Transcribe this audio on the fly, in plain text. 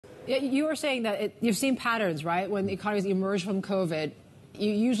You were saying that you've seen patterns, right? When the economies emerge from COVID,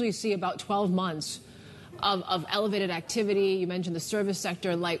 you usually see about 12 months of elevated activity. You mentioned the service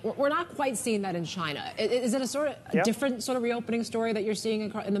sector. Like, we're not quite seeing that in China. Is it a sort of different sort of reopening story that you're seeing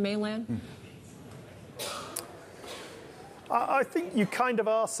in the mainland? I think you kind of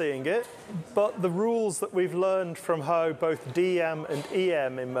are seeing it, but the rules that we've learned from how both DM and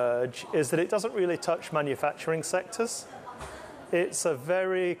EM emerge is that it doesn't really touch manufacturing sectors. It's a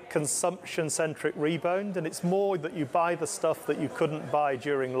very consumption-centric rebound, and it's more that you buy the stuff that you couldn't buy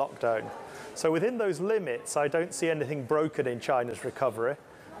during lockdown. So within those limits, I don't see anything broken in China's recovery,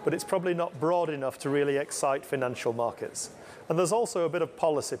 but it's probably not broad enough to really excite financial markets. And there's also a bit of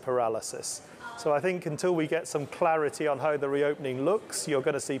policy paralysis. So I think until we get some clarity on how the reopening looks, you're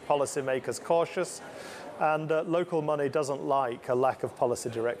going to see policymakers cautious, and local money doesn't like a lack of policy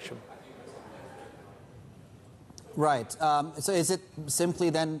direction. Right. So is it simply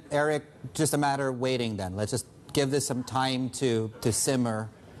then, Eric, just a matter of waiting then? Let's just give this some time to simmer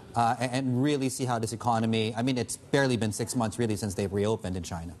and really see how this economy, I mean, it's barely been 6 months really since they've reopened in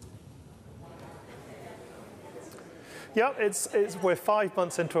China. Yeah, we're 5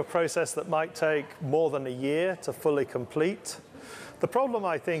 months into a process that might take more than a year to fully complete. The problem,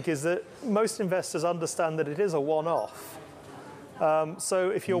 I think, is that most investors understand that it is a one-off. So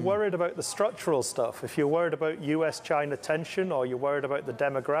if you're worried about the structural stuff, if you're worried about US-China tension, or you're worried about the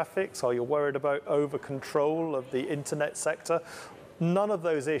demographics, or you're worried about over-control of the internet sector, none of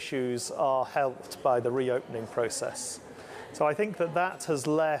those issues are helped by the reopening process. So I think that has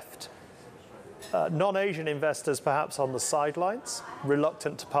left non-Asian investors perhaps on the sidelines,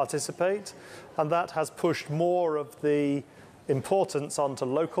 reluctant to participate, and that has pushed more of the importance onto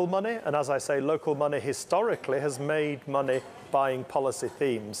local money. And as I say, local money historically has made money buying policy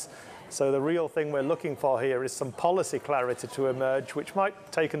themes. So the real thing we're looking for here is some policy clarity to emerge, which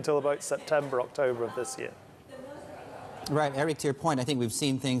might take until about September, October of this year. Right, Eric, to your point, I think we've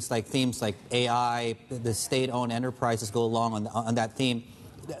seen themes like AI, the state-owned enterprises go along on that theme.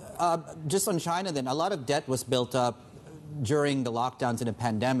 Just on China then, a lot of debt was built up during the lockdowns and the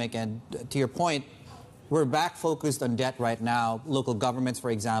pandemic, and to your point, we're back focused on debt right now. Local governments,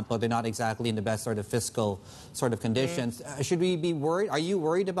 for example, they're not exactly in the best sort of fiscal sort of conditions. Should we be worried? Are you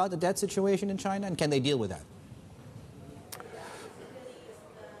worried about the debt situation in China, and can they deal with that?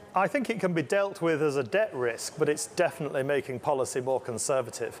 I think it can be dealt with as a debt risk, but it's definitely making policy more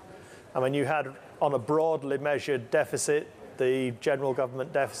conservative. I mean, you had, on a broadly measured deficit, the general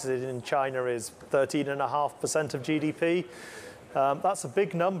government deficit in China is 13.5% of GDP. That's a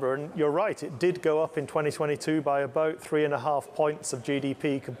big number, and you're right, it did go up in 2022 by about 3.5 points of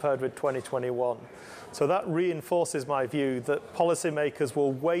GDP compared with 2021. So that reinforces my view that policymakers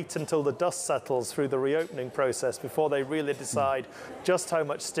will wait until the dust settles through the reopening process before they really decide just how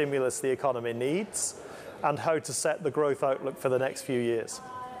much stimulus the economy needs and how to set the growth outlook for the next few years.